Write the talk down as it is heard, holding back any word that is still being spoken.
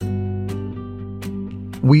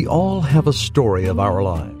We all have a story of our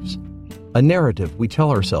lives, a narrative we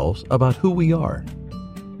tell ourselves about who we are.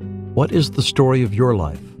 What is the story of your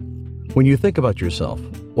life? When you think about yourself,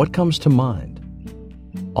 what comes to mind?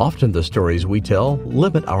 Often the stories we tell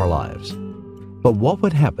limit our lives. But what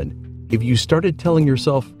would happen if you started telling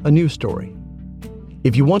yourself a new story?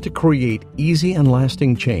 If you want to create easy and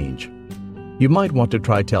lasting change, you might want to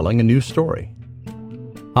try telling a new story.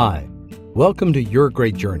 Hi, welcome to Your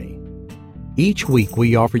Great Journey. Each week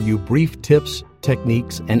we offer you brief tips,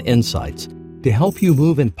 techniques, and insights to help you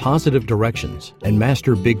move in positive directions and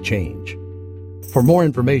master big change. For more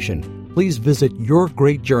information, please visit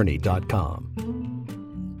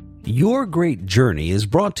yourgreatjourney.com. Your Great Journey is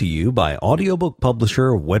brought to you by audiobook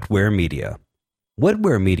publisher Wetware Media.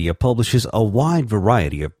 Wetware Media publishes a wide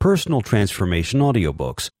variety of personal transformation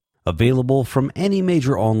audiobooks available from any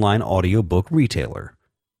major online audiobook retailer.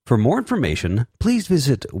 For more information, please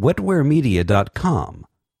visit wetwaremedia.com.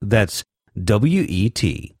 That's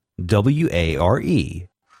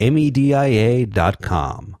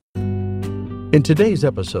WETWAREMEDIA.com. In today's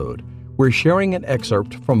episode, we're sharing an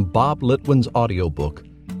excerpt from Bob Litwin's audiobook,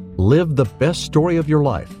 Live the Best Story of Your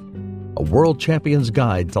Life, a World Champion's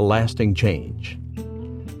Guide to Lasting Change.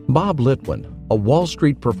 Bob Litwin, a Wall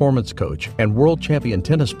Street performance coach and world champion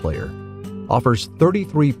tennis player, offers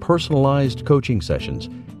 33 personalized coaching sessions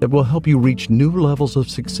that will help you reach new levels of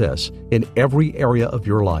success in every area of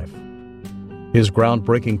your life. His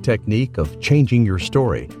groundbreaking technique of changing your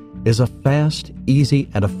story is a fast, easy,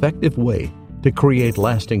 and effective way to create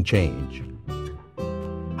lasting change.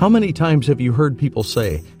 How many times have you heard people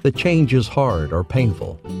say that change is hard or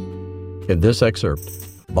painful? In this excerpt,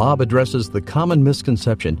 Bob addresses the common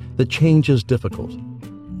misconception that change is difficult.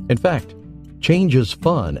 In fact, change is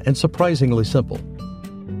fun and surprisingly simple.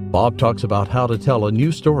 Bob talks about how to tell a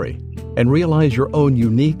new story and realize your own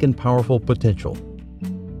unique and powerful potential.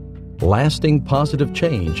 Lasting positive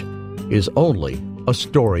change is only a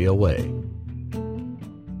story away.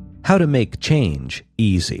 How to make change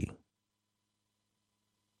easy.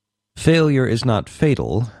 Failure is not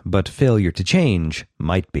fatal, but failure to change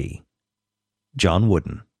might be. John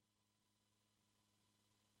Wooden.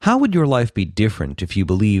 How would your life be different if you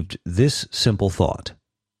believed this simple thought?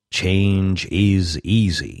 Change is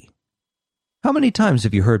easy. How many times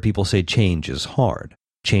have you heard people say change is hard,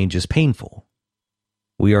 change is painful?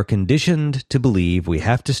 We are conditioned to believe we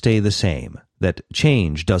have to stay the same, that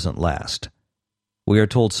change doesn't last. We are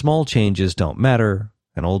told small changes don't matter,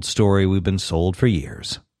 an old story we've been sold for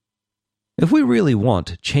years. If we really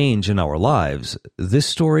want change in our lives, this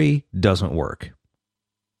story doesn't work.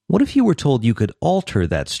 What if you were told you could alter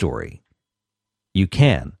that story? You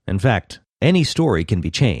can. In fact, any story can be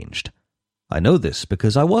changed. I know this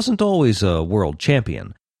because I wasn't always a world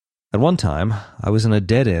champion. At one time, I was in a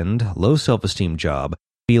dead-end, low self-esteem job,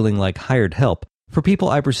 feeling like hired help for people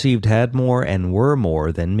I perceived had more and were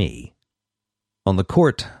more than me. On the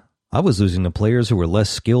court, I was losing to players who were less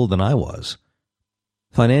skilled than I was.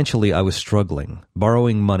 Financially, I was struggling,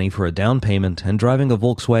 borrowing money for a down payment and driving a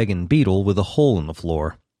Volkswagen Beetle with a hole in the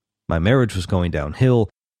floor. My marriage was going downhill,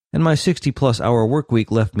 and my 60-plus hour work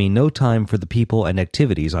week left me no time for the people and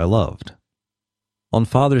activities I loved. On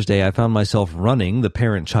Father's Day, I found myself running the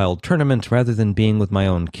parent-child tournament rather than being with my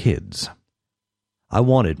own kids. I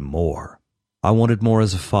wanted more. I wanted more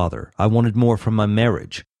as a father. I wanted more from my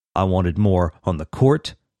marriage. I wanted more on the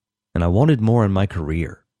court, and I wanted more in my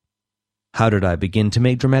career. How did I begin to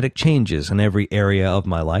make dramatic changes in every area of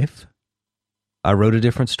my life? I wrote a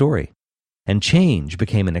different story. And change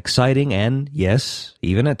became an exciting and, yes,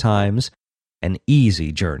 even at times, an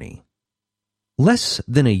easy journey. Less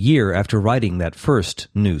than a year after writing that first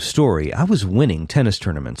new story, I was winning tennis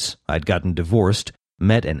tournaments. I'd gotten divorced,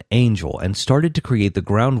 met an angel, and started to create the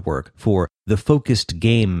groundwork for the focused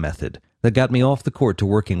game method that got me off the court to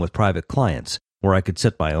working with private clients, where I could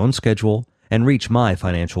set my own schedule and reach my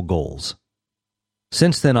financial goals.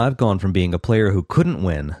 Since then, I've gone from being a player who couldn't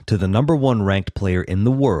win to the number one ranked player in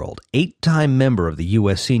the world, 8-time member of the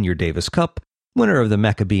U.S. Senior Davis Cup, winner of the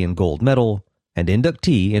Maccabean Gold Medal, and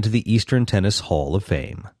inductee into the Eastern Tennis Hall of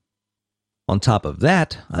Fame. On top of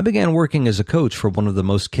that, I began working as a coach for one of the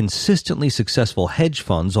most consistently successful hedge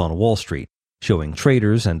funds on Wall Street, showing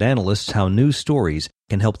traders and analysts how news stories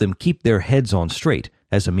can help them keep their heads on straight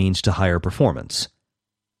as a means to higher performance.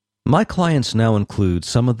 My clients now include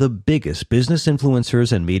some of the biggest business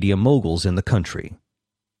influencers and media moguls in the country.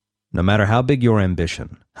 No matter how big your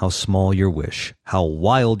ambition, how small your wish, how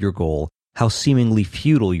wild your goal, how seemingly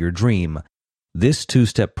futile your dream, this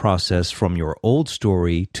two-step process from your old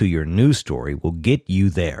story to your new story will get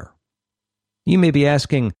you there. You may be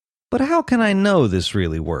asking, But how can I know this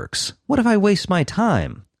really works? What if I waste my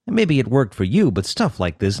time? Maybe it worked for you, but stuff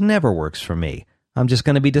like this never works for me. I'm just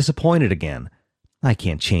going to be disappointed again. I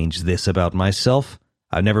can't change this about myself.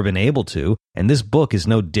 I've never been able to, and this book is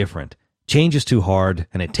no different. Change is too hard,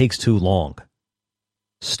 and it takes too long.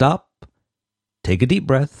 Stop. Take a deep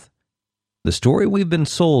breath. The story we've been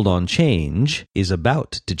sold on change is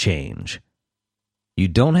about to change. You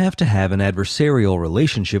don't have to have an adversarial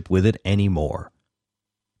relationship with it anymore.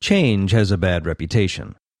 Change has a bad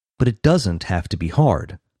reputation, but it doesn't have to be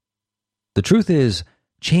hard. The truth is,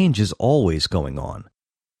 change is always going on.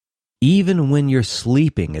 Even when you're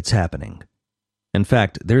sleeping, it's happening. In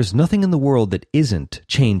fact, there's nothing in the world that isn't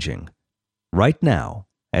changing. Right now,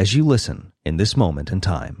 as you listen, in this moment in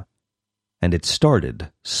time. And it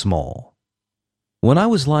started small. When I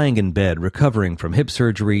was lying in bed recovering from hip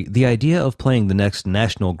surgery, the idea of playing the next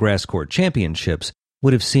National Grass Court Championships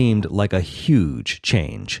would have seemed like a huge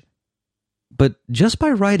change. But just by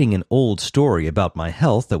writing an old story about my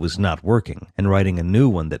health that was not working and writing a new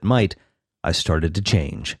one that might, I started to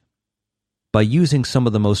change. By using some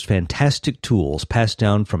of the most fantastic tools passed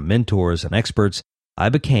down from mentors and experts, I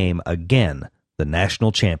became, again, the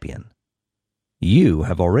national champion. You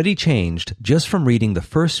have already changed just from reading the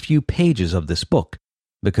first few pages of this book,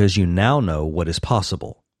 because you now know what is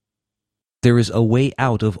possible. There is a way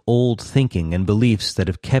out of old thinking and beliefs that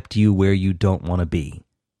have kept you where you don't want to be.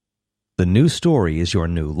 The new story is your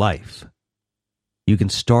new life. You can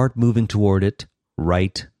start moving toward it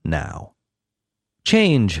right now.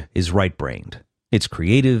 Change is right-brained. It's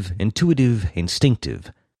creative, intuitive,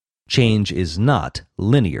 instinctive. Change is not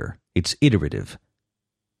linear. It's iterative.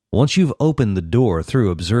 Once you've opened the door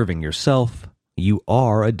through observing yourself, you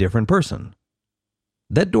are a different person.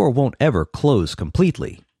 That door won't ever close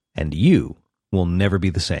completely, and you will never be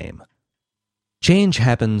the same. Change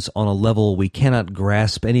happens on a level we cannot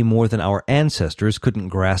grasp any more than our ancestors couldn't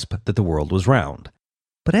grasp that the world was round.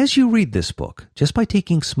 But as you read this book, just by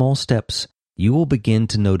taking small steps, you will begin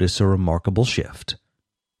to notice a remarkable shift.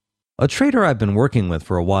 A trader I've been working with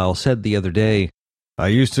for a while said the other day, "I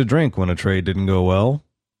used to drink when a trade didn't go well.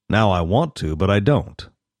 Now I want to, but I don't."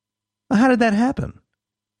 How did that happen?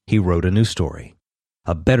 He wrote a new story,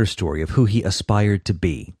 a better story of who he aspired to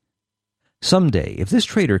be. Someday, if this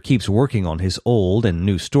trader keeps working on his old and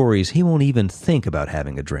new stories, he won't even think about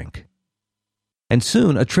having a drink. And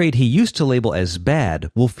soon, a trade he used to label as bad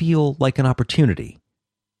will feel like an opportunity.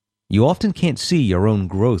 You often can't see your own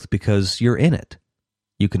growth because you're in it.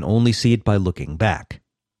 You can only see it by looking back.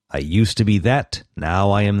 I used to be that, now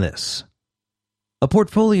I am this. A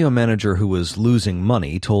portfolio manager who was losing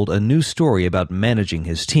money told a new story about managing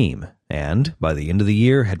his team, and, by the end of the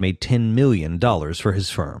year, had made $10 million for his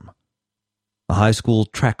firm. A high school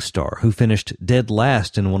track star who finished dead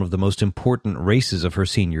last in one of the most important races of her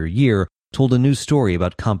senior year told a new story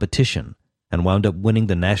about competition and wound up winning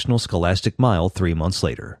the National Scholastic Mile 3 months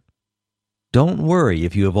later. Don't worry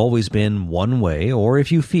if you have always been one way or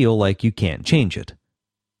if you feel like you can't change it.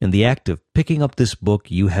 In the act of picking up this book,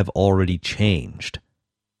 you have already changed.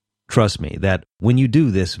 Trust me that when you do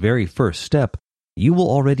this very first step, you will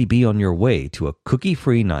already be on your way to a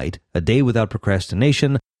cookie-free night, a day without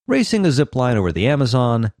procrastination, racing a zipline over the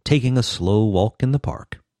Amazon, taking a slow walk in the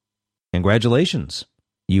park. Congratulations,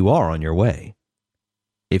 you are on your way.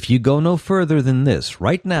 If you go no further than this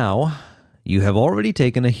right now, you have already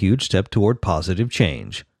taken a huge step toward positive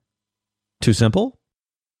change. Too simple?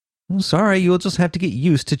 Sorry, you'll just have to get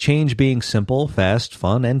used to change being simple, fast,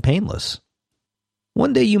 fun, and painless.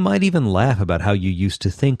 One day you might even laugh about how you used to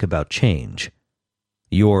think about change.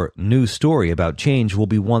 Your new story about change will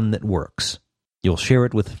be one that works. You'll share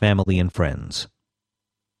it with family and friends.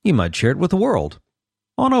 You might share it with the world,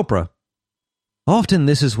 on Oprah. Often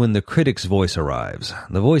this is when the critic's voice arrives,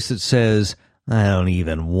 the voice that says, "I don't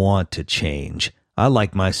even want to change. I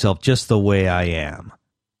like myself just the way I am."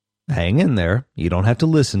 Hang in there. You don't have to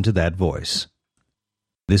listen to that voice.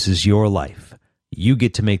 This is your life. You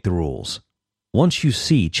get to make the rules. Once you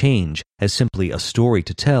see change as simply a story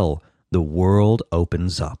to tell, the world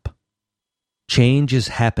opens up. Change is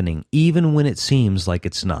happening even when it seems like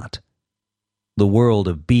it's not. The world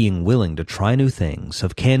of being willing to try new things,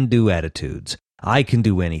 of can-do attitudes. I can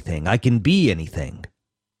do anything. I can be anything.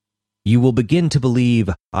 You will begin to believe,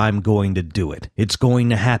 I'm going to do it. It's going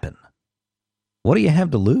to happen. What do you have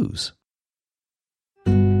to lose?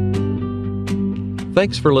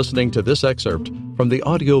 Thanks for listening to this excerpt from the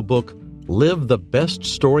audiobook Live the Best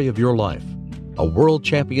Story of Your Life, a World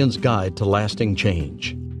Champion's Guide to Lasting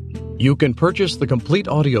Change. You can purchase the complete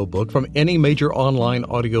audiobook from any major online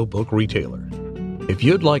audiobook retailer. If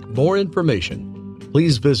you'd like more information,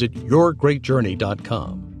 please visit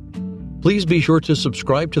yourgreatjourney.com. Please be sure to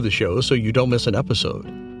subscribe to the show so you don't miss an episode.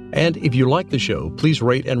 And if you like the show, please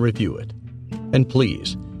rate and review it. And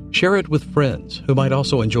please, share it with friends who might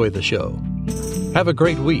also enjoy the show. Have a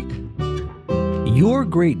great week. Your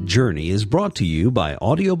Great Journey is brought to you by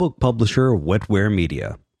audiobook publisher Wetware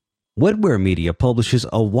Media. Wetware Media publishes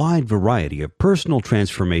a wide variety of personal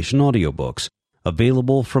transformation audiobooks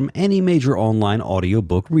available from any major online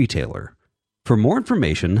audiobook retailer. For more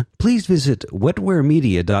information, please visit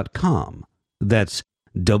wetwaremedia.com. That's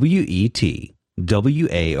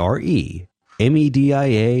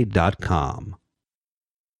WETWAREMEDIA.com.